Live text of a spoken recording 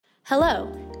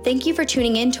Hello. Thank you for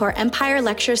tuning in to our Empire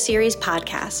Lecture Series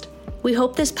podcast. We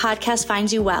hope this podcast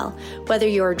finds you well, whether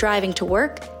you're driving to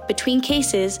work, between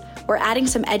cases, or adding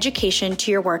some education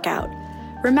to your workout.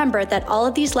 Remember that all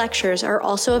of these lectures are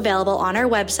also available on our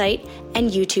website and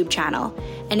YouTube channel.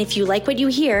 And if you like what you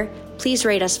hear, please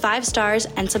rate us 5 stars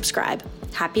and subscribe.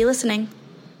 Happy listening.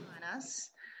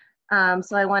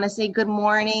 So I want to say good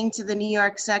morning to the New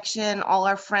York section, all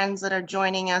our friends that are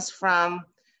joining us from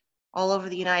all over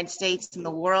the United States and the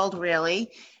world,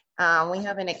 really. We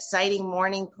have an exciting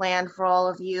morning planned for all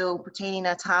of you pertaining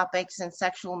to topics in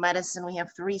sexual medicine. We have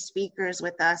 3 speakers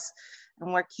with us,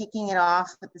 and we're kicking it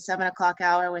off at the 7 o'clock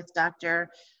hour with Dr.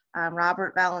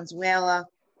 Robert Valenzuela.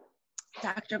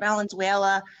 Dr.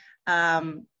 Valenzuela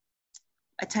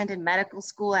attended medical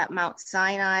school at Mount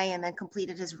Sinai and then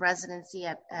completed his residency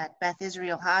at Beth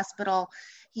Israel Hospital.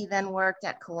 He then worked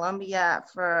at Columbia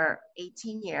for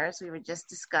 18 years, we were just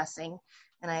discussing,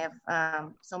 and I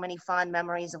have so many fond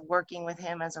memories of working with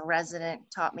him as a resident,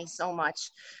 taught me so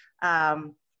much.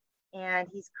 And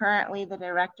he's currently the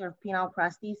director of penile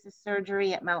prosthesis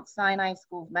surgery at Mount Sinai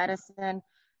School of Medicine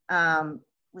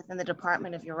within the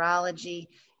Department of Urology.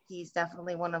 He's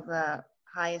definitely one of the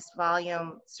highest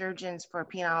volume surgeons for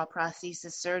penile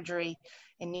prosthesis surgery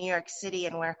in New York City.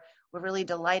 And we're really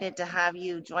delighted to have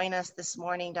you join us this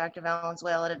morning, Dr.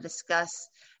 Valenzuela, to discuss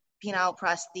penile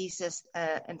prosthesis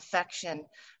infection,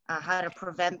 how to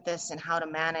prevent this and how to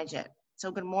manage it.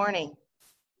 So good morning.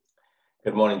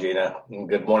 Good morning, Gina, and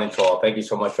good morning to all. Thank you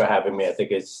so much for having me. I think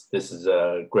this is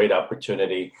a great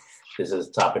opportunity. This is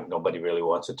a topic nobody really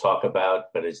wants to talk about,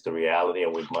 but it's the reality,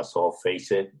 and we must all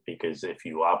face it, because if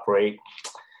you operate,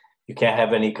 you can't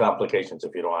have any complications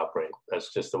if you don't operate.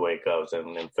 That's just the way it goes.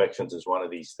 And infections is one of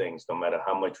these things. No matter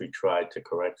how much we try to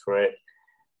correct for it,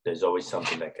 there's always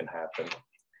something that can happen.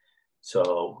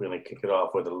 So we're going to kick it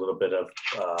off with a little bit of,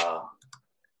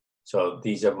 so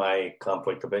these are my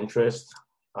conflict of interest.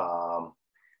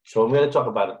 So I'm going to talk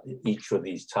about each of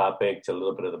these topics, a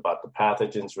little bit about the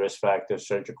pathogens, risk factors,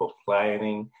 surgical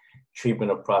planning,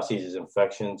 treatment of prosthesis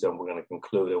infections, and we're going to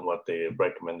conclude on what the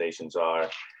recommendations are.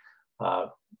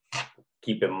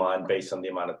 Keep in mind, based on the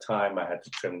amount of time, I had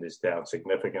to trim this down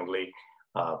significantly.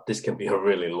 This can be a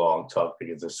really long talk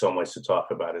because there's so much to talk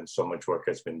about and so much work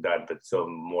has been done, but still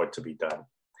more to be done.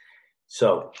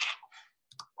 So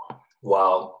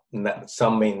while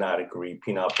some may not agree,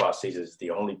 penile prosthesis is the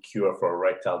only cure for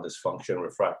erectile dysfunction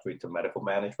refractory to medical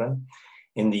management.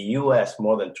 In the US,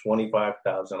 more than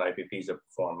 25,000 IPPs are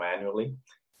performed annually,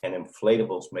 and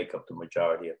inflatables make up the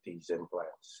majority of these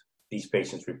implants. These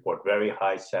patients report very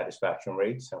high satisfaction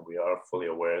rates, and we are fully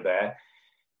aware of that.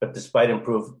 But despite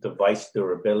improved device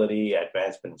durability,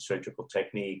 advancement in surgical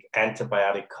technique,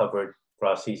 antibiotic-covered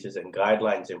prosthesis, and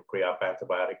guidelines in pre-op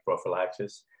antibiotic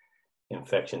prophylaxis,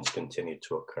 infections continue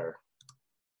to occur.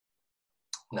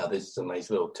 Now, this is a nice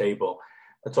little table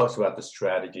that talks about the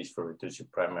strategies for reducing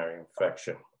primary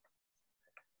infection.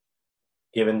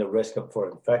 Given the risk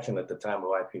for infection at the time of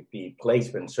IPP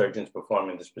placement, surgeons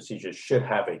performing this procedure should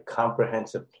have a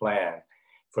comprehensive plan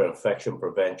for infection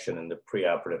prevention in the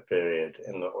preoperative period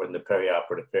or in the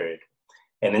perioperative period.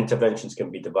 And interventions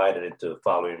can be divided into the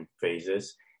following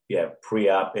phases. You have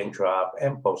pre-op, intra-op,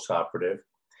 and postoperative.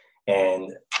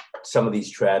 And some of these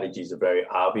strategies are very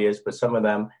obvious, but some of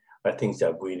them are things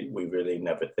that we really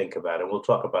never think about. And we'll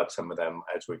talk about some of them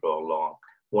as we go along.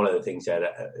 One of the things that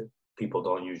people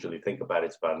don't usually think about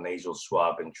is about nasal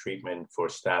swab and treatment for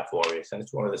Staph aureus. And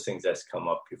it's one of the things that's come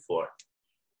up before.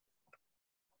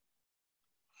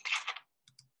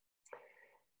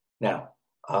 Now,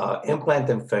 implant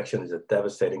infection is a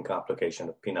devastating complication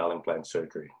of penile implant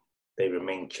surgery. They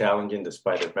remain challenging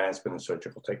despite advancement in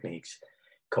surgical techniques.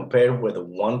 Compared with a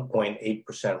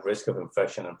 1.8% risk of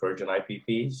infection in virgin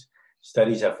IPPs,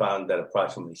 studies have found that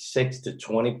approximately 6 to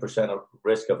 20% of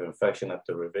risk of infection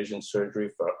after revision surgery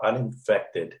for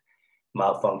uninfected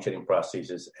malfunctioning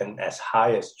prosthesis, and as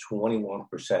high as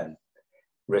 21%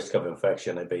 risk of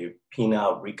infection if a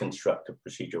penile reconstructive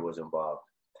procedure was involved.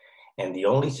 And the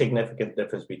only significant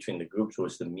difference between the groups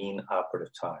was the mean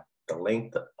operative time. The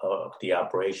length of the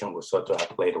operation was thought to have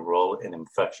played a role in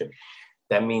infection.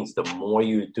 That means the more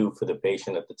you do for the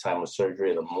patient at the time of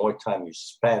surgery, the more time you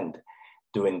spend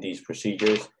doing these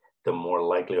procedures, the more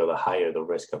likely or the higher the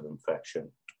risk of infection.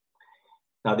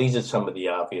 Now, these are some of the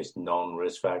obvious known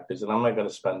risk factors, and I'm not going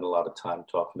to spend a lot of time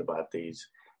talking about these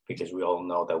because we all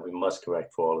know that we must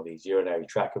correct for all of these. Urinary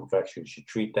tract infection, you should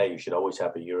treat that. You should always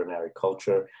have a urinary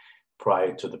culture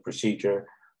prior to the procedure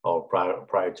or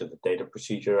prior to the date of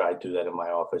procedure. I do that in my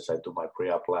office. I do my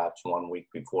pre-op labs 1 week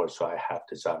before, so I have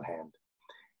this on hand.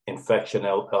 infection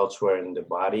elsewhere in the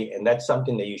body. And that's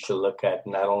something that you should look at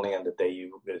not only on the day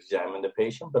you examine the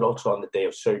patient, but also on the day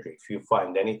of surgery. If you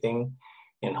find anything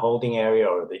in holding area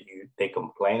or that they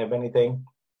complain of anything,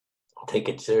 take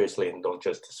it seriously and don't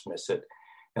just dismiss it.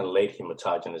 And late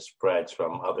hematogenous spreads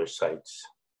from other sites.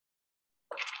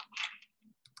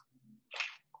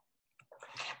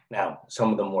 Now,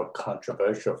 some of the more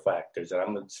controversial factors, and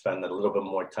I'm going to spend a little bit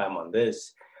more time on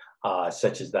this,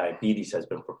 such as diabetes has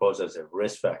been proposed as a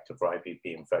risk factor for IPP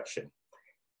infection.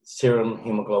 Serum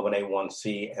hemoglobin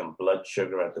A1C and blood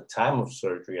sugar at the time of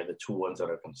surgery are the two ones that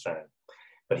are concerned.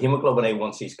 But hemoglobin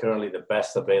A1C is currently the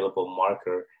best available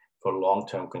marker for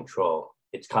long-term control.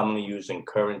 It's commonly used in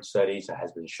current studies and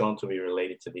has been shown to be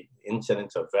related to the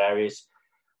incidence of various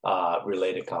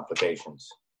related complications.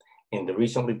 In the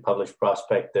recently published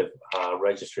prospective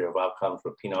registry of outcomes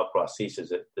for penile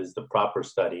prosthesis, it is the PROPER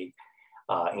study,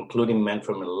 including men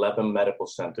from 11 medical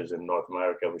centers in North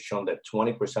America, was shown that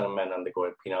 20% of men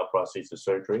undergoing penile prosthesis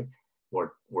surgery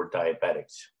were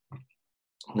diabetics.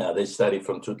 Now, this study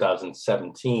from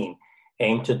 2017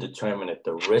 aimed to determine if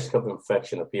the risk of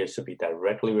infection appears to be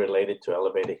directly related to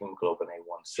elevated hemoglobin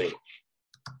A1C.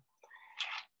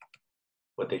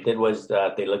 What they did was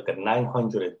they looked at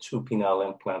 902 penile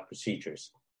implant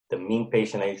procedures. The mean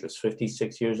patient age was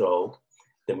 56 years old.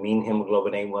 The mean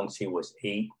hemoglobin A1C was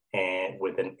 8, and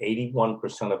with an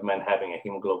 81% of men having a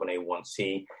hemoglobin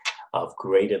A1C of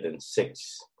greater than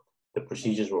 6. The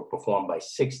procedures were performed by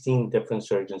 16 different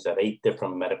surgeons at 8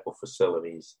 different medical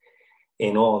facilities.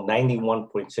 In all,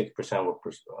 91.6%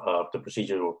 of the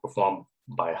procedures were performed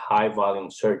by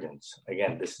high-volume surgeons.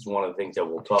 Again, this is one of the things that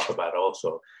we'll talk about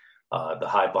also, the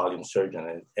high-volume surgeon,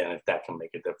 and if that can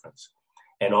make a difference.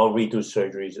 And all reduced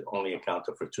surgeries only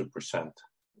accounted for 2%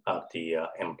 of the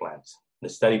implants. The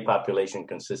study population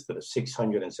consisted of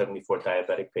 674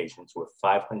 diabetic patients with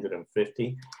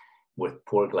 550 with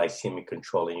poor glycemic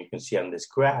control. And you can see on this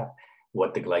graph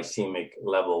what the glycemic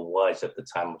level was at the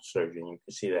time of surgery. And you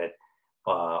can see that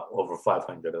over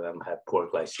 500 of them had poor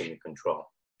glycemic control.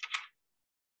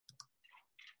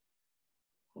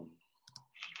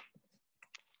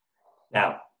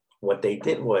 Now, what they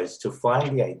did was to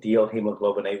find the ideal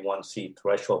hemoglobin A1C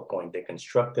threshold point, they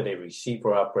constructed a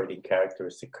receiver operating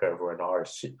characteristic curve, or an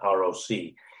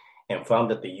ROC, and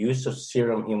found that the use of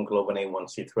serum hemoglobin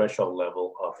A1C threshold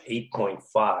level of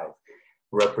 8.5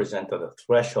 represented a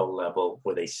threshold level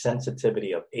with a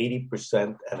sensitivity of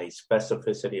 80% and a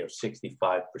specificity of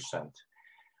 65%.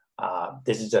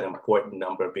 This is an important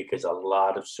number because a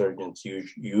lot of surgeons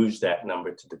use that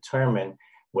number to determine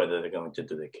whether they're going to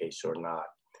do the case or not.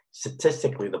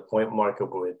 Statistically, the point marker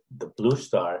with the blue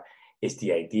star is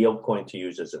the ideal point to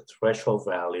use as a threshold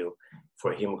value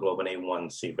for hemoglobin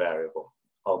A1C variable.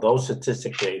 Although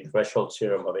statistically, threshold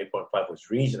serum of 8.5 was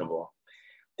reasonable,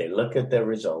 they looked at their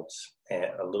results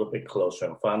a little bit closer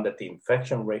and found that the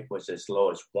infection rate was as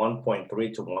low as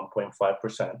 1.3 to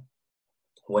 1.5%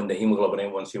 when the hemoglobin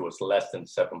A1C was less than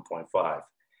 7.5,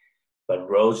 but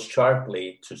rose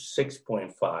sharply to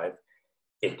 6.5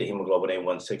 if the hemoglobin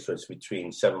A1C was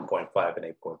between 7.5 and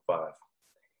 8.5,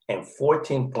 and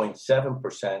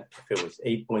 14.7% if it was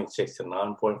 8.6 to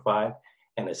 9.5,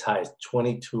 and as high as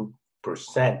 22%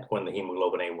 when the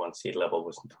hemoglobin A1C level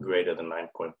was greater than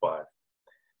 9.5.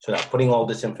 So now, putting all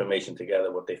this information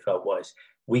together, what they felt was,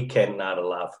 we cannot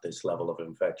allow for this level of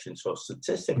infection. So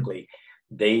statistically,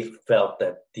 they felt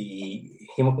that the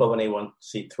hemoglobin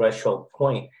A1C threshold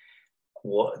point,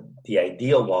 the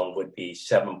ideal one would be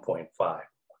 7.5.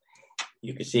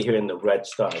 You can see here in the red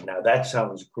star. Now that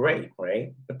sounds great,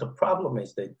 right? But the problem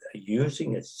is that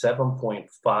using a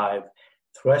 7.5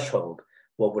 threshold,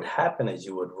 what would happen is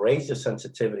you would raise the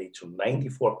sensitivity to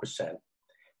 94%,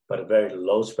 but a very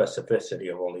low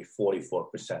specificity of only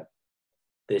 44%.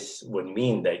 This would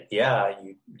mean that, yeah,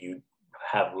 you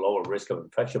have lower risk of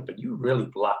infection, but you really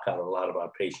block out a lot of our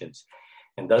patients.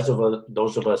 And those of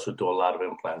us who do a lot of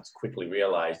implants quickly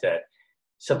realize that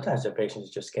sometimes the patients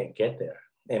just can't get there.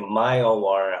 In my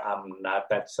OR, I'm not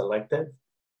that selective.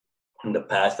 In the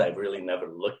past, I've really never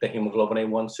looked at hemoglobin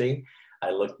A1C. I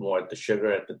looked more at the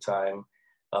sugar at the time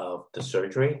of the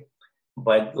surgery.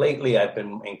 But lately, I've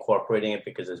been incorporating it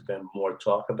because there's been more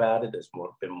talk about it. There's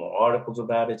been more articles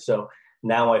about it. So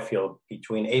now I feel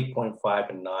between 8.5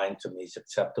 and 9 to me is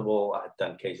acceptable. I've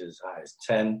done cases as high as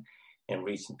 10 in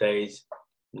recent days.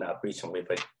 Not recently,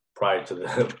 but prior to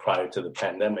the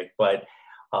pandemic. But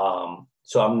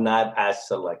so I'm not as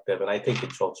selective, and I think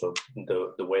it's also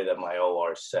the way that my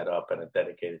OR is set up and a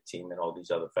dedicated team and all these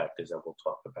other factors that we'll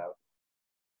talk about.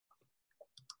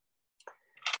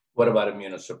 What about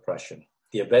immunosuppression?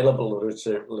 the available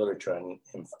literature on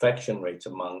infection rates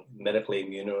among medically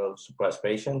immunosuppressed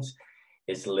patients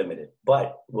is limited.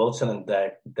 But Wilson and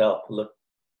Delp looked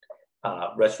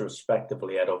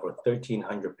retrospectively at over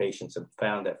 1,300 patients and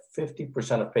found that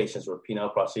 50% of patients with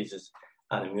penile prosthesis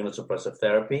on immunosuppressive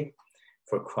therapy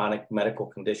for chronic medical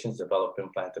conditions develop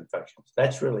implant infections.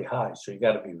 That's really high, so you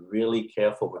got to be really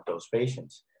careful with those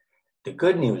patients. The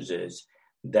good news is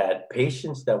that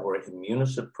patients that were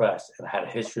immunosuppressed and had a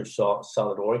history of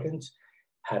solid organs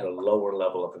had a lower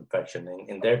level of infection.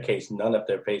 In their case, none of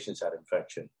their patients had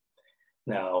infection.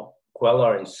 Now,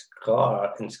 Cuellar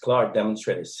and Sklar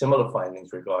demonstrated similar findings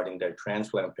regarding their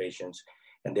transplant patients,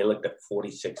 and they looked at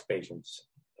 46 patients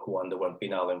who underwent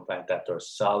penile implant after a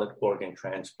solid organ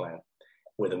transplant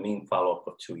with a mean follow-up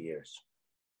of 2 years.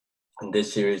 In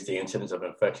this series, the incidence of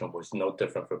infection was no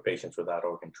different for patients without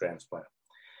organ transplant.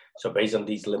 So based on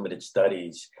these limited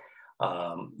studies,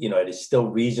 it is still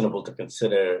reasonable to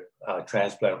consider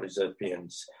transplant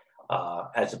recipients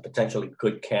as a potentially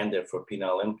good candidate for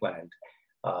penile implant,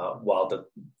 while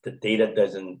the data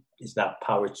is not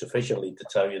powered sufficiently to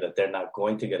tell you that they're not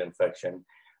going to get infection.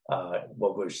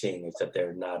 What we're seeing is that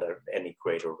they're not at any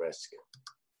greater risk.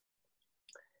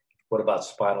 What about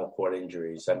spinal cord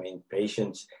injuries? I mean,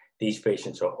 these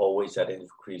patients are always at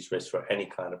increased risk for any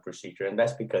kind of procedure, and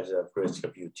that's because of risk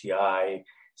of UTI,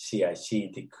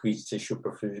 CIC, decreased tissue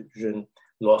perfusion,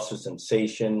 loss of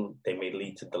sensation. They may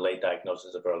lead to delayed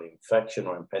diagnosis of early infection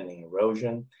or impending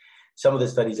erosion. Some of the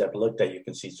studies I've looked at, you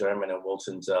can see Zerman and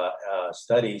Wilson's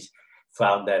studies,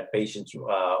 found that patients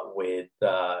with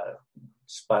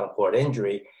spinal cord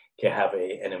injury can have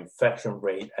an infection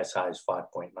rate as high as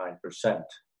 5.9%.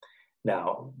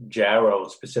 Now, Jarrow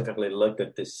specifically looked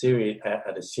at this series,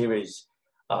 a series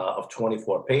of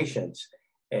 24 patients,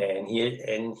 and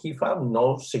he found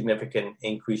no significant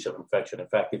increase of infection. In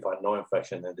fact, he found no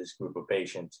infection in this group of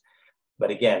patients. But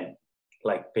again,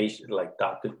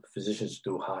 physicians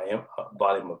do high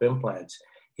volume of implants,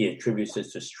 he attributes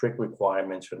this to strict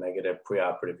requirements for negative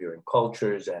preoperative urine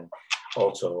cultures and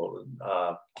also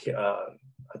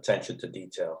attention to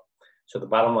detail. So the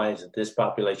bottom line is that this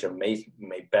population may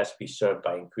best be served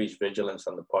by increased vigilance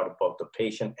on the part of both the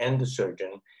patient and the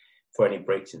surgeon for any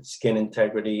breaks in skin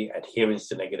integrity, adherence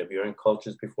to negative urine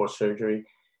cultures before surgery,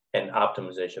 and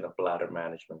optimization of bladder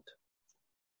management.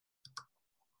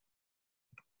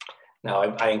 Now,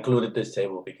 I included this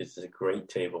table because it's a great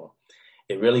table.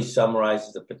 It really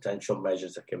summarizes the potential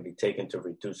measures that can be taken to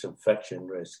reduce infection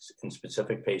risks in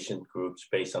specific patient groups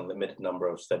based on limited number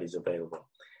of studies available.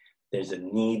 There's a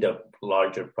need of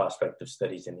larger prospective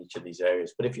studies in each of these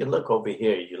areas. But if you look over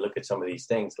here, you look at some of these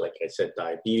things, like I said,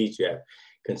 diabetes, you have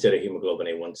consider hemoglobin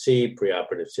A1C,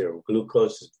 preoperative serum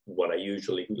glucose is what I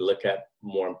usually look at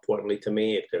more importantly to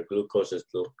me. If their glucose is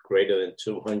greater than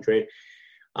 200,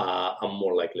 I'm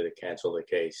more likely to cancel the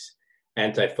case.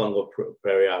 Antifungal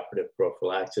perioperative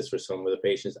prophylaxis for some of the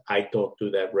patients. I don't do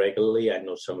that regularly. I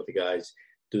know some of the guys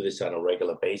do this on a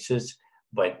regular basis,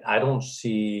 but I don't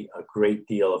see a great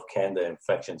deal of candida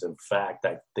infections. In fact,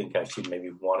 I think I see maybe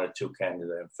 1 or 2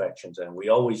 candida infections, and we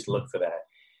always look for that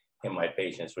in my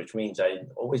patients, which means I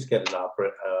always get an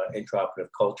intraoperative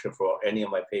culture for any of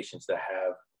my patients that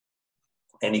have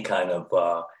any kind of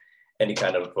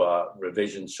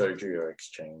revision surgery or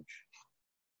exchange.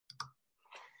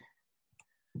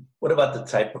 What about the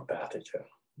type of pathogen?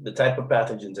 The type of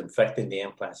pathogens infecting the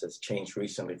implants has changed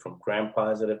recently from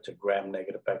gram-positive to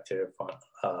gram-negative bacteria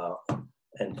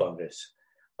and fungus.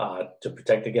 To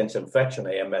protect against infection,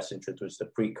 AMS introduced the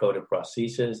pre-coated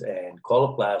prosthesis, and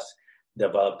Coloplast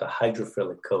developed a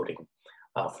hydrophilic coating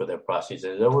for their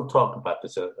prosthesis. And we'll talk about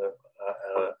this,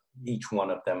 each one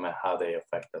of them and how they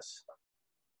affect us.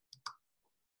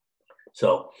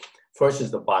 So first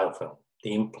is the biofilm.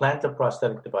 The implanted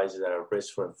prosthetic devices are at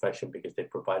risk for infection because they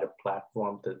provide a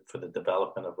platform for the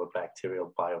development of a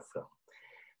bacterial biofilm.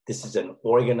 This is an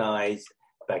organized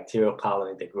bacterial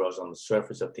colony that grows on the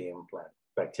surface of the implant.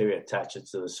 Bacteria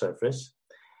attaches to the surface,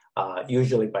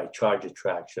 usually by charge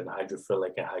attraction,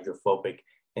 hydrophilic and hydrophobic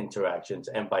interactions,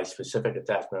 and by specific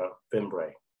attachment of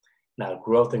fimbriae. Now,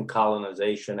 growth and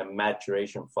colonization and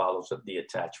maturation follows the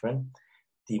attachment.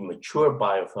 The mature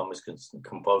biofilm is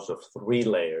composed of 3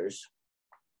 layers.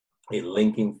 A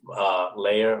linking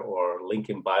layer or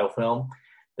linking biofilm.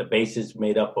 The base is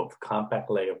made up of a compact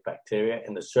layer of bacteria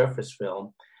and the surface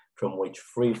film from which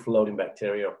free-floating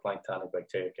bacteria or planktonic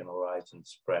bacteria can arise and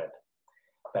spread.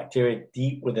 Bacteria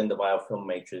deep within the biofilm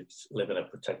matrix live in a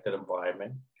protected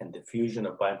environment, and diffusion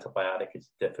of antibiotic is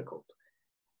difficult.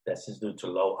 This is due to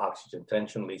low oxygen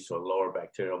tension, leads to a lower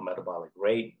bacterial metabolic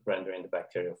rate, rendering the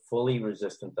bacteria fully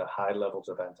resistant to high levels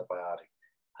of antibiotic.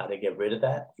 How to get rid of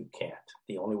that? You can't.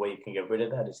 The only way you can get rid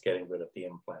of that is getting rid of the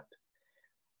implant.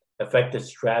 Effective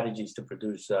strategies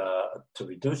to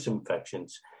reduce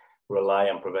infections rely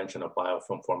on prevention of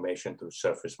biofilm formation through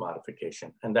surface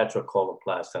modification. And that's what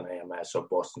Coloplast and AMS or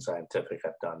Boston Scientific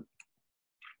have done.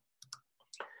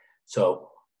 So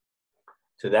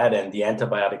to that end, the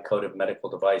antibiotic-coated medical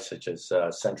device such as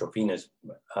central venous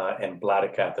and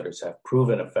bladder catheters have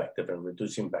proven effective in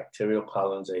reducing bacterial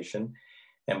colonization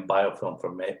and biofilm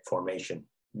formation.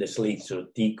 This leads to a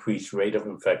decreased rate of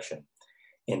infection.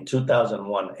 In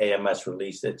 2001, AMS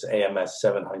released its AMS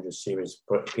 700 series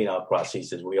penile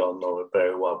prosthesis. We all know it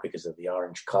very well because of the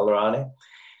orange color on it.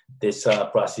 This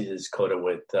prosthesis is coated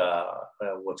with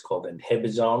what's called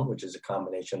Inhibizone, which is a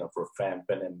combination of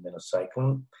rifampin and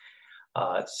minocycline.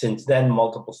 Since then,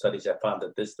 multiple studies have found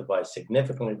that this device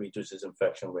significantly reduces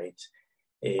infection rates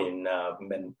in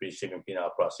men receiving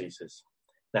penile prosthesis.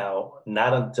 Now,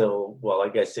 not until, well, I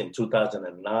guess in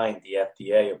 2009, the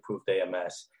FDA approved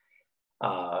AMS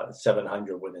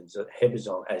 700 with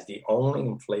Inhibizone as the only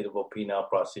inflatable penile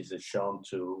prosthesis shown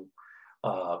to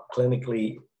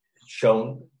clinical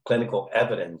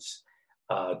evidence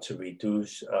to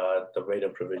reduce the rate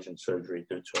of provision surgery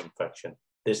due to infection.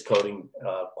 This coating,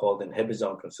 called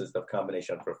Inhibizone, consists of a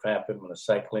combination of rifampin,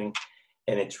 minocycline,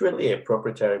 and it's really a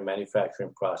proprietary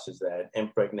manufacturing process that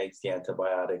impregnates the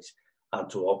antibiotics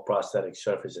onto all prosthetic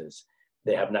surfaces.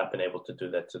 They have not been able to do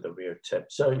that to the rear tip.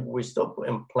 So we're still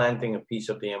implanting a piece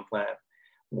of the implant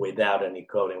without any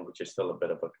coating, which is still a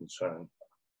bit of a concern.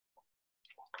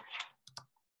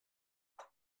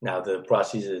 Now, the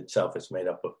prosthesis itself is made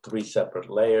up of 3 separate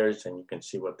layers, and you can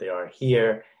see what they are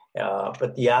here.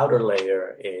 But the outer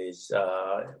layer is,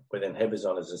 with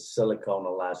Inhibizone, is a silicone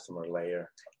elastomer layer,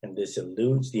 and this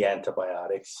elutes the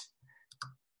antibiotics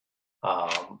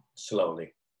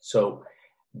slowly. So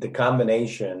the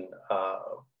combination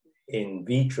in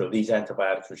vitro, these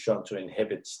antibiotics were shown to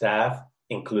inhibit staph,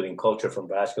 including culture from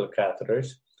vascular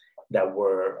catheters that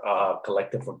were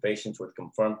collected from patients with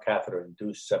confirmed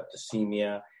catheter-induced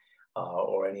septicemia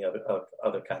or any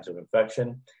other kinds of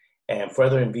infection. And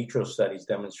further in vitro studies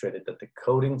demonstrated that the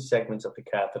coating segments of the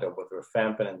catheter with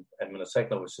rifampin and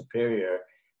minocycline were superior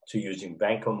to using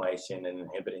vancomycin and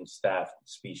inhibiting staph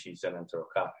species and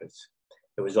Enterococcus.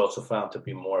 It was also found to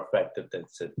be more effective than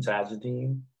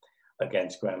cetazidime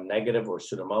against gram-negative or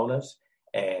Pseudomonas,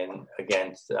 and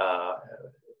against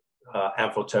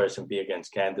amphotericin B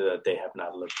against Candida. They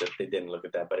didn't look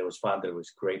at that, but it was found that it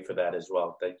was great for that as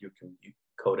well, that you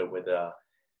coat it with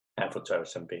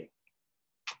amphotericin B.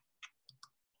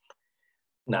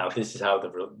 Now, this is how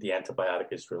the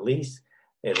antibiotic is released.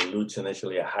 It elutes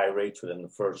initially at high rates within the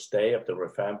first day of the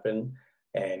rifampin,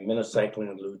 and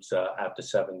minocycline elutes after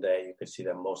 7 days. You can see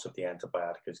that most of the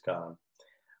antibiotic is gone.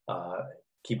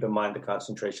 Keep in mind the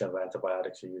concentration of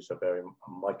antibiotics used are very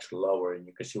much lower, and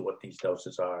you can see what these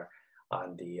doses are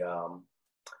on the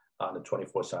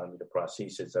 24 centimeter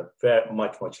prosthesis. Are very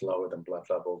much lower than blood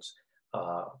levels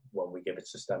when we give it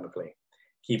systemically.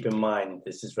 Keep in mind,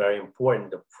 this is very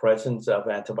important, the presence of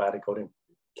antibiotic coating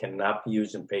cannot be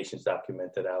used in patients'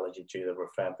 documented allergy to either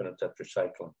rifampin or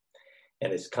tetracycline,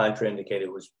 and is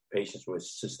contraindicated with patients with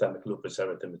systemic lupus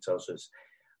erythematosus.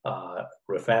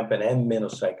 Rifampin and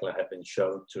minocycline have been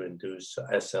shown to induce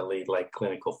SLE-like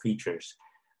clinical features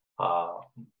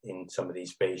in some of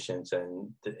these patients,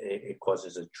 and it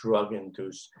causes a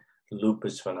drug-induced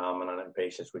lupus phenomenon in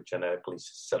patients with genetically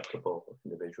susceptible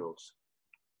individuals.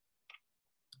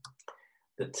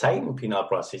 The Titan penile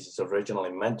prosthesis,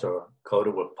 originally Mentor,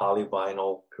 coated with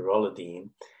polyvinyl pyrrolidine,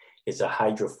 is a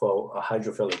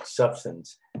hydrophilic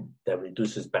substance that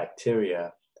reduces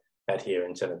bacteria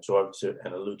adherence and absorbs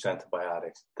and elutes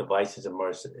antibiotics. The device is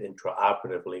immersed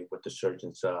intraoperatively with the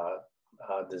surgeon's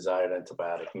desired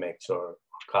antibiotic mix or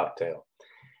cocktail.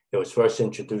 It was first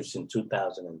introduced in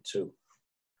 2002.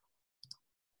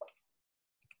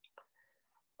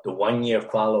 The 1-year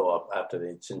follow-up after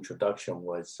its introduction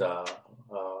was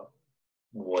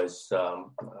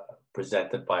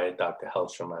presented by Dr.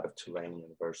 Hellstrom out of Tulane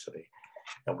University.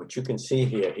 And what you can see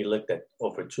here, he looked at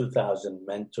over 2,000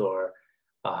 Mentor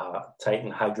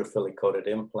Titan hydrophilic coated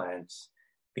implants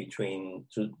between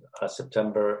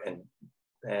September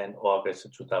and August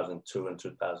of 2002 and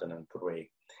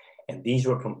 2003. And these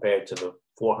were compared to the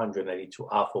 482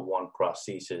 Alpha-1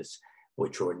 prosthesis,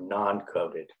 which were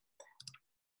non-coated.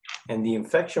 And the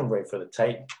infection rate for the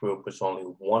Titan group was only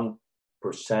 1%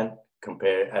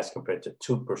 as compared to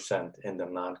 2% in the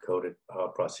non-coated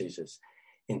prosthesis.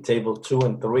 In Table 2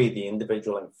 and 3, the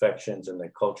individual infections and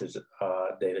their cultures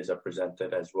data are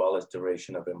presented, as well as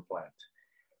duration of implant.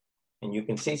 And you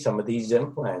can see some of these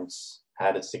implants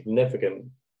had a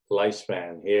significant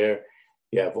lifespan. Here,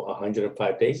 you have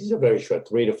 105 days. These are very short,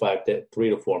 3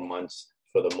 to 4 months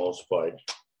for the most part.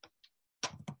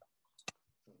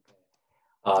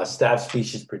 Staph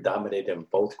species predominate in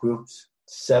both groups.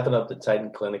 7 of the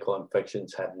Titan clinical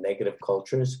infections had negative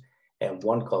cultures, and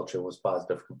 1 culture was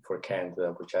positive for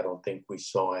Candida, which I don't think we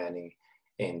saw any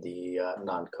in the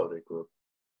non-coded group.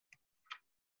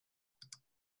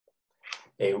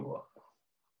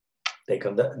 They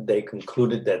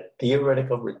concluded that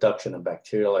theoretical reduction of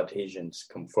bacterial adhesions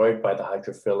conferred by the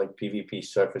hydrophilic PVP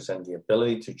surface and the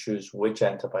ability to choose which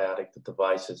antibiotic the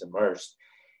device is immersed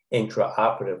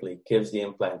intraoperatively gives the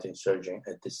implanting surgeon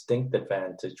a distinct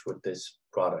advantage with this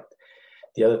product.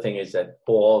 The other thing is that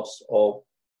all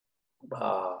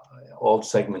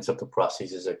segments of the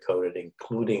prosthesis are coated,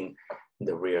 including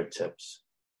the rear tips.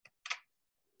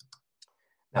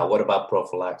 Now, what about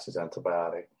prophylaxis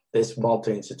antibiotic? This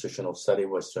multi-institutional study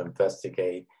was to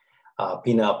investigate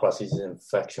penile prosthesis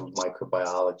infection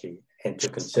microbiology and to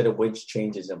consider which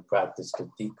changes in practice could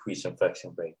decrease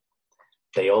infection rate.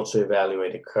 They also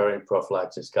evaluated current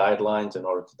prophylaxis guidelines in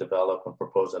order to develop and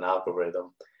propose an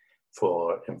algorithm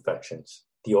for infections.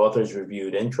 The authors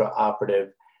reviewed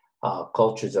intraoperative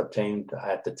cultures obtained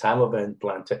at the time of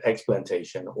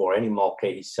explantation or any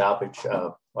Mulcahy salvage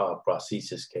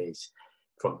prosthesis case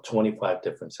from 25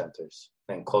 different centers.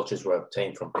 And cultures were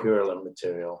obtained from purulent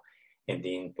material in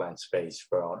the implant space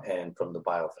and from the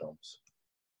biofilms.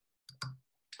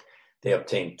 They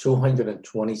obtained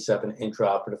 227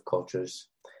 intraoperative cultures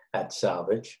at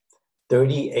salvage.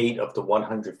 38 of the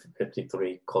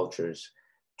 153 cultures,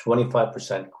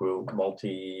 25% grew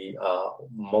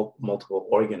multiple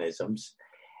organisms,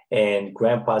 and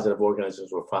gram-positive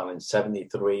organisms were found in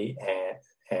 73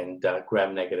 and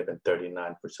gram-negative in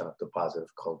 39% of the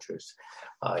positive cultures.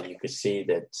 You could see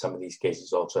that some of these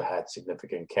cases also had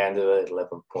significant Candida,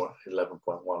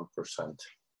 11.1%.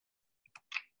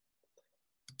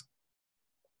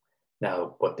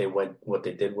 Now, what they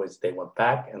did was they went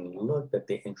back and looked at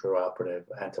the intraoperative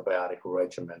antibiotic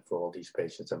regimen for all these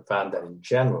patients and found that in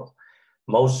general,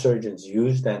 most surgeons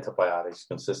used antibiotics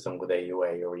consistent with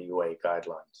AUA or EUA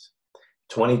guidelines.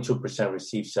 22%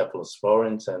 received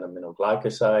cephalosporins and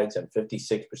aminoglycosides, and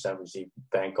 56% received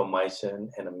vancomycin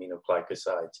and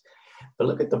aminoglycosides. But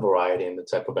look at the variety and the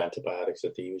type of antibiotics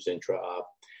that they use intra-op.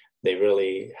 They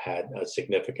really had a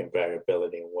significant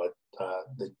variability in what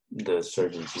the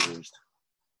surgeons used.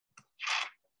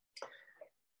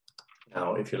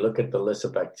 Now, if you look at the list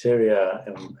of bacteria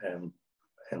and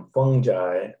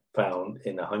fungi found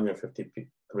in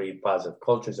 153 positive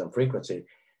cultures and frequency,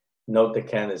 note the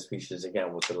Candida species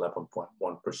again was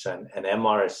 11.1%, and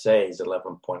MRSA is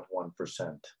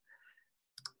 11.1%.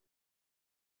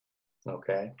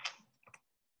 Okay.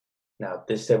 Now,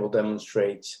 this table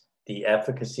demonstrates the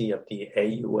efficacy of the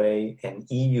AUA and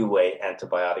EUA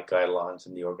antibiotic guidelines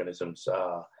in the organisms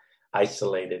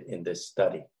isolated in this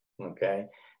study, okay?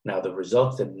 Now, the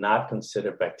results did not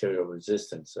consider bacterial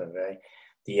resistance, okay?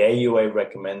 The AUA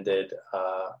recommended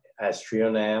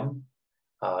aztreonam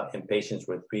in patients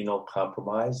with renal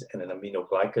compromise and an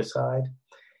aminoglycoside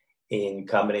in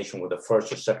combination with a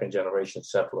first or second generation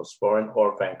cephalosporin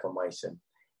or vancomycin.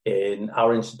 In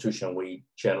our institution, we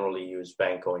generally use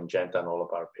Vanco and Gent on all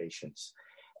of our patients.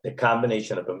 The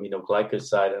combination of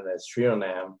aminoglycoside and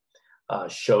aztreonam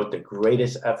showed the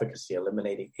greatest efficacy,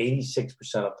 eliminating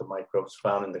 86% of the microbes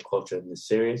found in the culture in this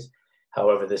series.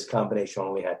 However, this combination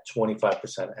only had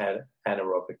 25%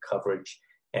 anaerobic coverage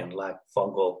and lacked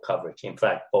fungal coverage. In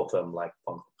fact, both of them lacked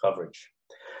fungal coverage.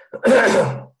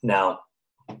 Now,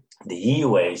 the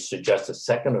EUA suggests a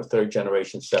second or third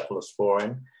generation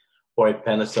cephalosporin or a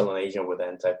penicillin agent with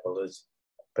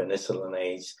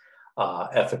anti-penicillinase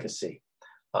efficacy.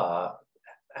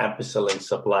 Ampicillin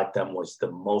sublactam was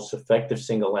the most effective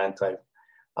single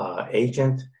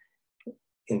agent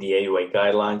in the AUA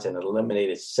guidelines and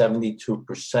eliminated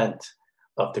 72%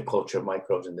 of the culture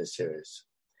microbes in this series.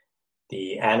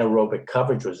 The anaerobic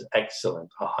coverage was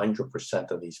excellent.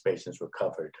 100% of these patients were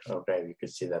covered. Okay, you can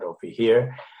see that over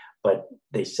here, but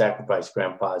they sacrificed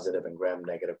gram-positive and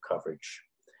gram-negative coverage.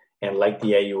 And like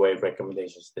the AUA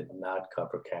recommendations, did not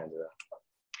cover Candida.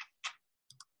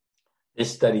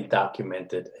 This study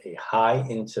documented a high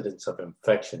incidence of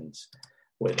infections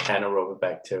with anaerobic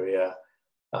bacteria,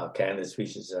 Candida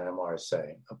species, and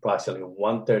MRSA. Approximately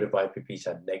 1/3 of IPPs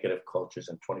had negative cultures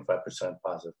and 25%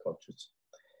 positive cultures.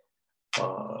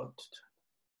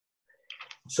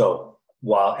 So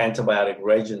while antibiotic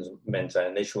regimens and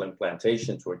initial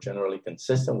implantations were generally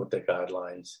consistent with the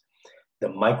guidelines, the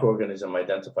microorganism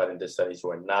identified in the studies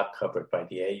were not covered by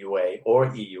the AUA or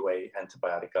EUA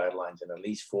antibiotic guidelines in at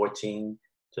least 14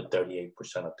 to 38%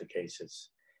 of the cases.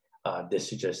 This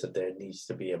suggests that there needs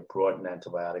to be a broadened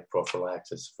antibiotic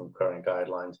prophylaxis from current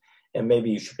guidelines, and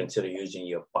maybe you should consider using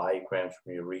your biograms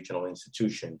from your regional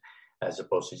institution as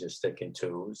opposed to just sticking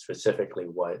to specifically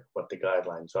what the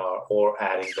guidelines are or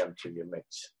adding them to your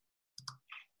mix.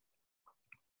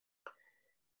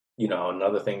 You know,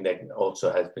 another thing that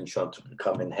also has been shown to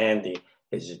come in handy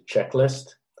is a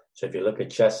checklist. So if you look at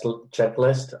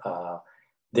checklist,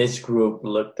 this group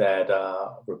looked at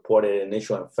reported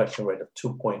initial infection rate of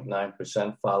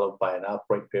 2.9%, followed by an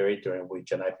outbreak period during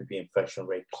which an IPP infection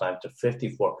rate climbed to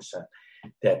 54%.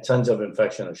 They had tons of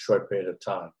infection in a short period of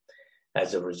time.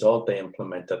 As a result, they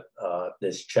implemented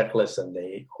this checklist, and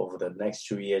over the next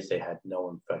 2 years, they had no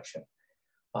infection.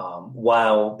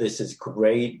 While this is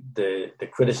great, the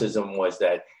criticism was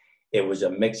that it was a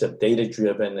mix of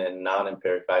data-driven and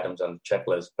non-empiric items on the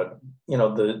checklist. But you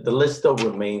know, the list still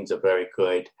remains a very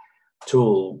good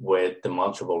tool with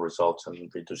demonstrable results in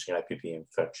reducing IPP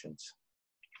infections.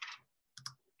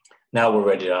 Now we're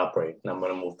ready to operate, and I'm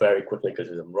going to move very quickly because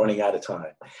I'm running out of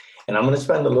time. And I'm going to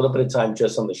spend a little bit of time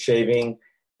just on the shaving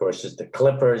versus the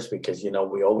clippers, because, you know,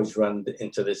 we always run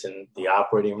into this in the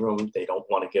operating room. They don't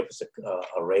want to give us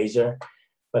a razor.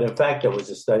 But in fact, there was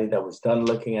a study that was done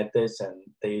looking at this, and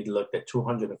they looked at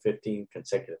 215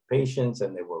 consecutive patients,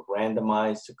 and they were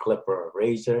randomized to clipper or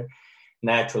razor.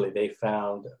 Naturally, they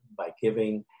found by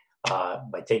taking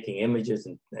images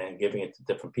and giving it to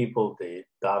different people, the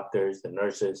doctors, the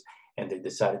nurses, and they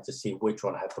decided to see which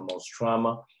one had the most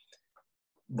trauma.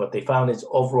 What they found is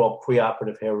overall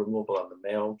preoperative hair removal on the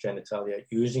male genitalia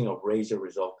using a razor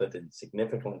resulted in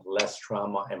significantly less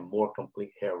trauma and more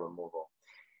complete hair removal.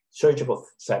 Surgical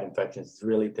site infections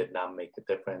really did not make a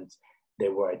difference. They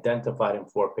were identified in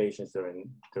 4 patients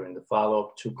during the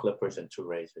follow-up, 2 clippers and 2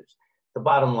 razors. The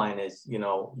bottom line is, you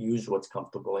know, use what's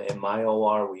comfortable. In my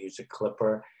OR, we use a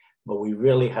clipper, but we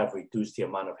really have reduced the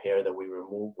amount of hair that we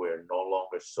remove. We're no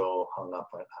longer so hung up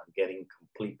on getting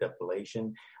complete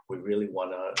depilation. We really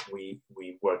want to, we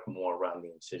work more around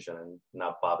the incision and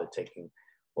not bother taking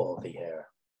all the hair.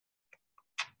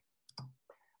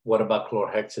 What about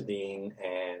chlorhexidine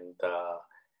and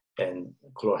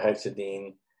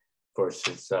chlorhexidine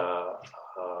versus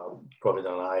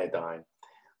povidone iodine?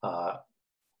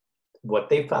 What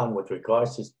they found with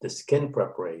regards to the skin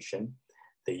preparation,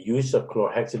 the use of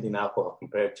chlorhexidine alcohol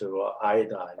compared to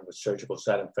iodine with surgical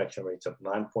site infection rates of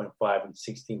 9.5 and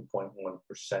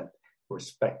 16.1%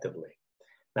 respectively.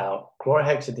 Now,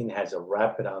 chlorhexidine has a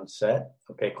rapid onset,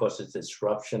 okay, causes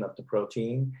disruption of the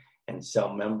protein and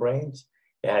cell membranes.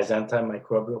 It has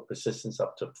antimicrobial persistence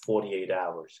up to 48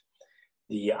 hours.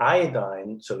 The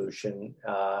iodine solution,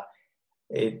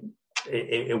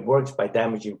 it works by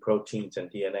damaging proteins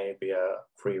and DNA via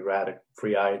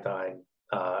free iodine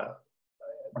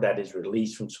that is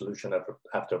released from solution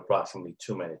after approximately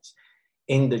 2 minutes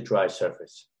in the dry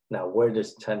surface. Now, where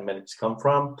does 10 minutes come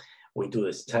from? We do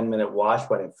this 10-minute wash,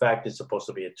 but in fact, it's supposed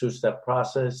to be a 2-step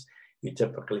process. It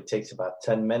typically takes about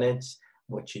 10 minutes.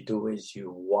 What you do is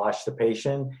you wash the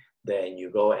patient, then you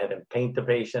go ahead and paint the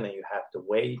patient, and you have to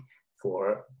wait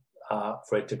for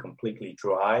it to completely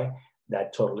dry.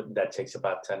 That takes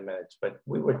about 10 minutes. But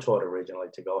we were taught originally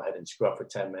to go ahead and scrub for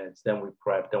 10 minutes, then we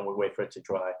prep, then we wait for it to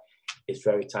dry. It's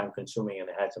very time consuming, and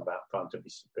it has about found to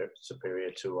be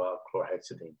superior to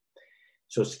chlorhexidine.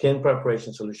 So skin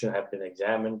preparation solution have been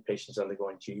examined, patients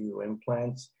undergoing GU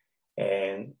implants,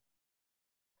 and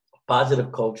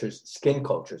positive cultures, skin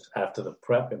cultures after the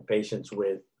prep in patients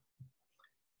with,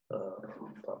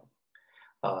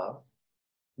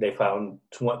 they found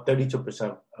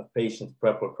 32% of patients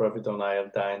prep with povidone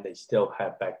iodine, they still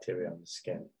have bacteria on the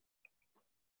skin.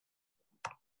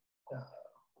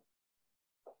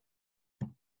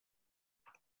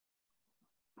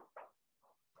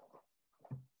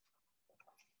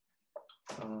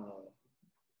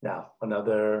 Now,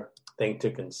 another thing to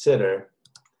consider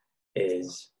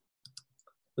is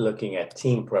looking at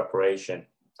team preparation,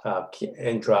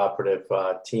 intraoperative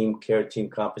care team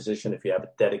composition if you have a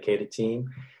dedicated team.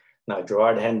 Now,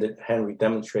 Gerard Henry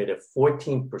demonstrated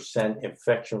 14%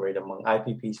 infection rate among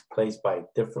IPPs placed by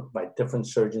different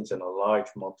surgeons in a large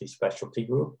multi-specialty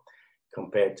group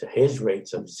compared to his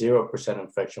rates of 0%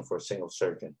 infection for a single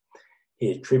surgeon.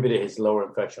 He attributed his lower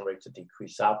infection rate to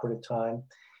decreased operative time.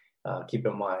 Keep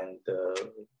in mind,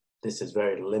 this is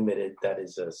very limited. That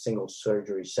is a single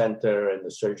surgery center and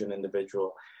the surgeon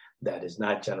individual. That is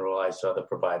not generalized to other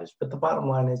providers. But the bottom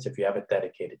line is, if you have a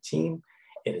dedicated team,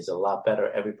 it is a lot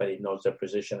better. Everybody knows their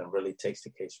position and really takes the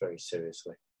case very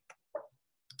seriously.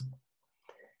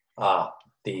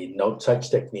 The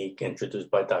no-touch technique introduced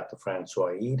by Dr.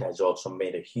 Francois Eid has also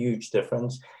made a huge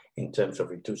difference in terms of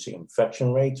reducing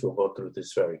infection rates. We'll go through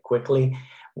this very quickly.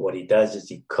 What he does is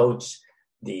he coats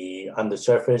the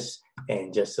undersurface,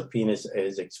 and just the penis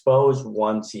is exposed.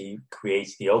 Once he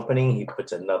creates the opening, he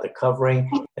puts another covering,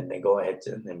 and then go ahead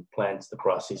and implants the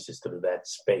prosthesis through that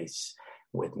space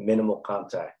with minimal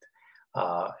contact.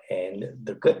 And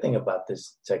the good thing about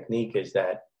this technique is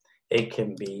that it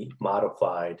can be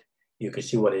modified. You can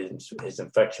see what his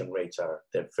infection rates are.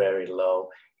 They're very low.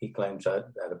 He claims at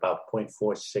about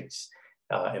 0.46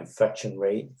 infection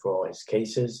rate for all his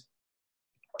cases.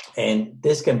 And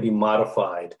this can be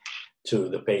modified to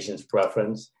the patient's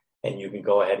preference, and you can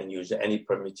go ahead and use any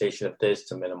permutation of this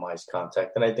to minimize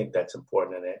contact. And I think that's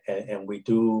important, and we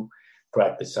do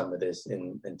practice some of this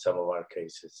in some of our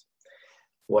cases.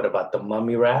 What about the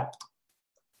mummy wrap?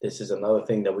 This is another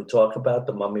thing that we talk about.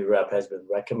 The mummy wrap has been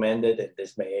recommended, and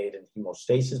this may aid in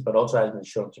hemostasis, but also has been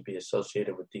shown to be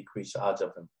associated with decreased odds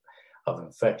of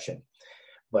infection.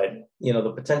 But, you know,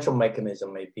 the potential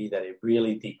mechanism may be that it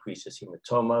really decreases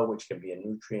hematoma, which can be a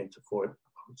nutrient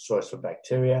source for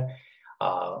bacteria.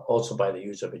 Also, by the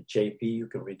use of a JP, you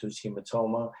can reduce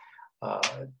hematoma.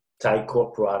 Tight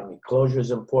corporotomy closure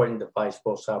is important, device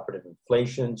postoperative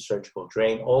inflation, surgical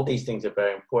drain. All these things are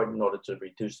very important in order to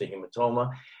reduce the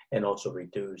hematoma and also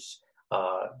reduce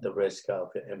the risk of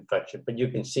infection. But you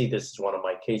can see this is one of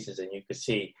my cases, and you can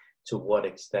see to what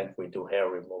extent we do hair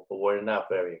removal. We're not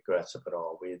very aggressive at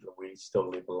all. We still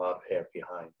leave a lot of hair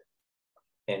behind.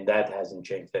 And that hasn't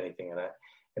changed anything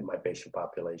in my patient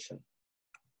population.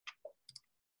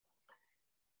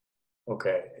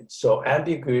 Okay, so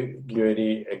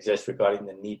ambiguity exists regarding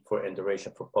the need for and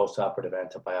duration for postoperative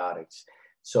antibiotics.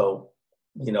 So,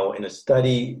 you know, in a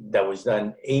study that was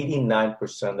done,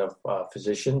 89% of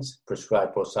physicians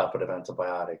prescribe postoperative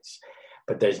antibiotics.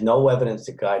 But there's no evidence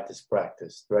to guide this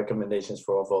practice. The recommendations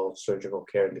for overall surgical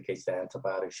care indicates that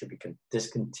antibiotics should be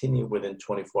discontinued within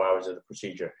 24 hours of the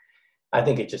procedure. I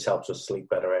think it just helps us sleep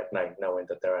better at night knowing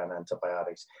that they're on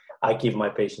antibiotics. I keep my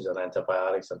patients on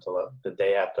antibiotics until the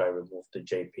day after I remove the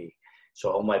JP.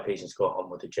 So all my patients go home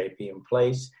with the JP in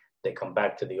place. They come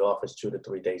back to the office 2 to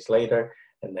 3 days later,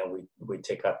 and then we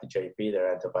take out the JP.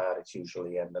 Their antibiotics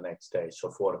usually end the next day,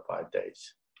 so 4 to 5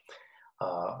 days.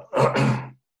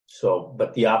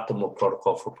 But the optimal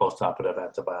protocol for postoperative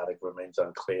antibiotic remains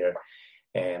unclear.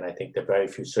 And I think there are very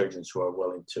few surgeons who are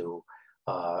willing to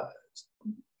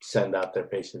send out their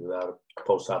patients without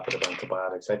postoperative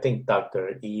antibiotics. I think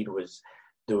Dr. Eid was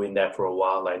doing that for a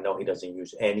while. I know he doesn't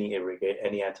use any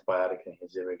antibiotic in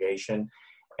his irrigation.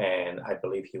 And I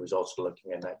believe he was also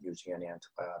looking at not using any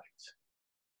antibiotics.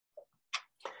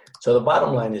 So the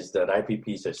bottom line is that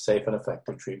IPPs are safe and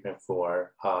effective treatment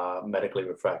for medically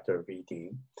refractory VD.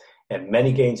 And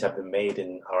many gains have been made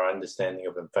in our understanding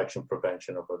of infection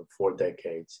prevention over the 4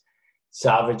 decades.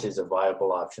 Salvage is a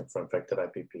viable option for infected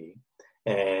IPP.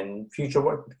 And future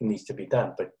work needs to be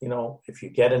done. But, you know, if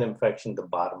you get an infection, the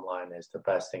bottom line is the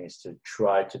best thing is to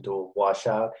try to do a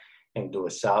washout and do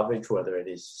a salvage, whether it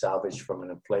is salvage from an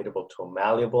inflatable to a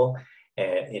malleable,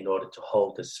 in order to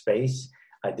hold the space.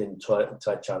 I didn't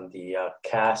touch on the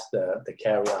cast, the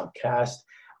carry-on cast,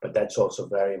 but that's also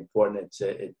very important.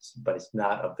 But it's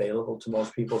not available to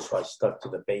most people, so I stuck to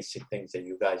the basic things that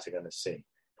you guys are going to see.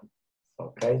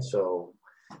 Okay, so,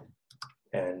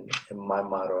 and my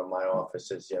motto in my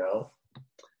office is, you know,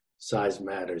 size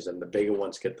matters, and the bigger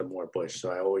ones get the more bush.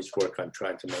 So I always work on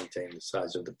trying to maintain the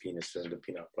size of the penis during the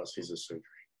penile prosthesis surgery.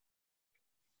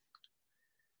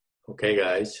 Okay,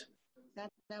 guys.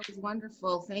 That was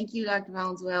wonderful. Thank you, Dr.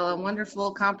 Valenzuela.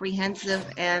 Wonderful, comprehensive,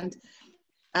 and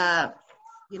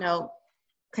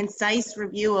concise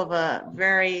review of a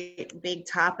very big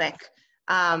topic.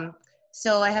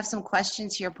 So I have some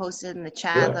questions here posted in the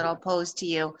chat that I'll pose to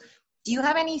you. Do you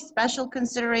have any special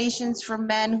considerations for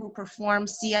men who perform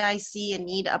CIC and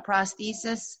need a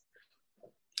prosthesis?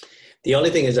 The only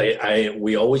thing is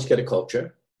we always get a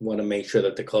culture. We want to make sure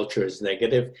that the culture is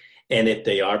negative. And if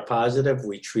they are positive,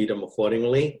 we treat them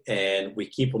accordingly, and we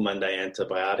keep them on the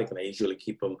antibiotic. And I usually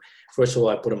keep them, first of all,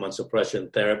 I put them on suppression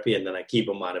therapy, and then I keep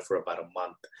them on it for about a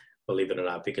month, believe it or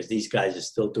not, because these guys are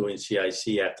still doing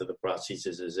CIC after the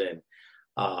prosthesis is in.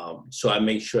 So I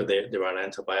make sure they're on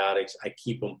antibiotics. I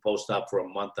keep them post-op for a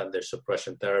month on their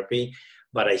suppression therapy,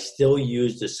 but I still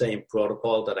use the same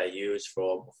protocol that I use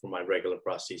for my regular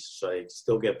prosthesis. So I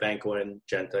still get Vanco and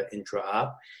Genta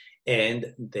intra-op,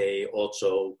 and they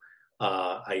also,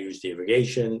 I use the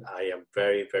irrigation. I am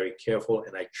very, very careful,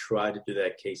 and I try to do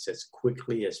that case as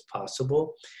quickly as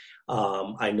possible.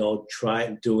 I know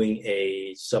doing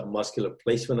a submuscular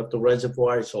placement of the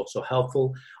reservoir is also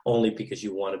helpful, only because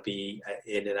you want to be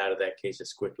in and out of that case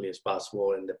as quickly as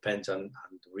possible, and depends on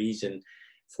the reason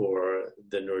for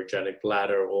the neurogenic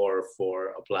bladder or for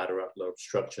a bladder outlet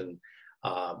obstruction,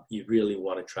 you really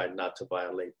want to try not to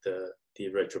violate the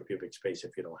retropubic space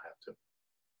if you don't have to.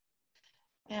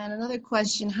 And another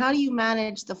question, how do you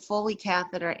manage the Foley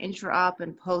catheter intra-op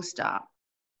and post-op?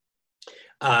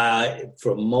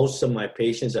 For most of my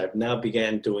patients, I've now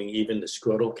began doing even the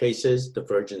scrotal cases, the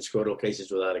virgin scrotal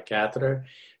cases without a catheter.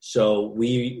 So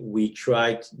we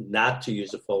tried not to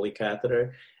use a Foley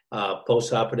catheter.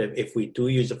 Post-operative, if we do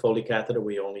use a Foley catheter,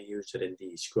 we only use it in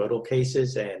the scrotal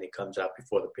cases, and it comes out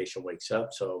before the patient wakes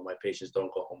up. So my patients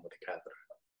don't go home with a catheter.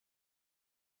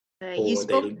 Or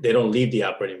they don't leave the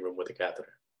operating room with a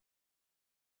catheter.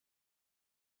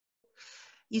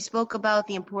 You spoke about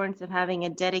the importance of having a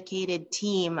dedicated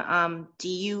team. Do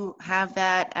you have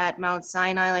that at Mount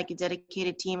Sinai, like a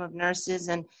dedicated team of nurses?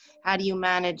 And how do you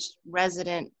manage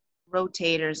resident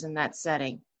rotators in that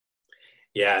setting?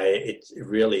 Yeah, it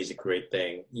really is a great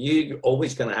thing. You're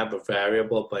always going to have a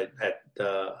variable, but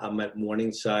I'm at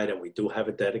Morningside, and we do have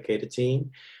a dedicated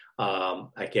team.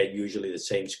 I get usually the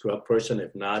same scrub person.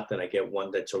 If not, then I get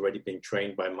one that's already been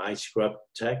trained by my scrub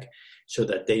tech, so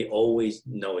that they always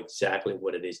know exactly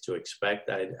what it is to expect.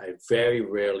 I very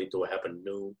rarely do have a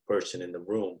new person in the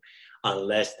room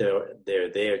unless they're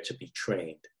there to be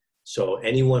trained. So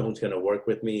anyone who's going to work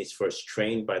with me is first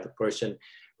trained by the person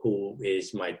who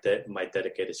is my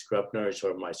dedicated scrub nurse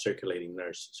or my circulating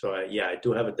nurse. So I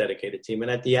do have a dedicated team.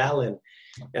 And at the Allen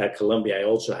at Columbia, I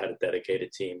also had a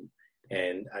dedicated team.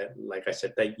 And like I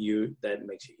said, that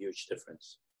makes a huge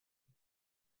difference.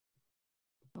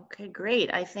 Okay,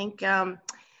 great. I think there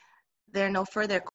are no further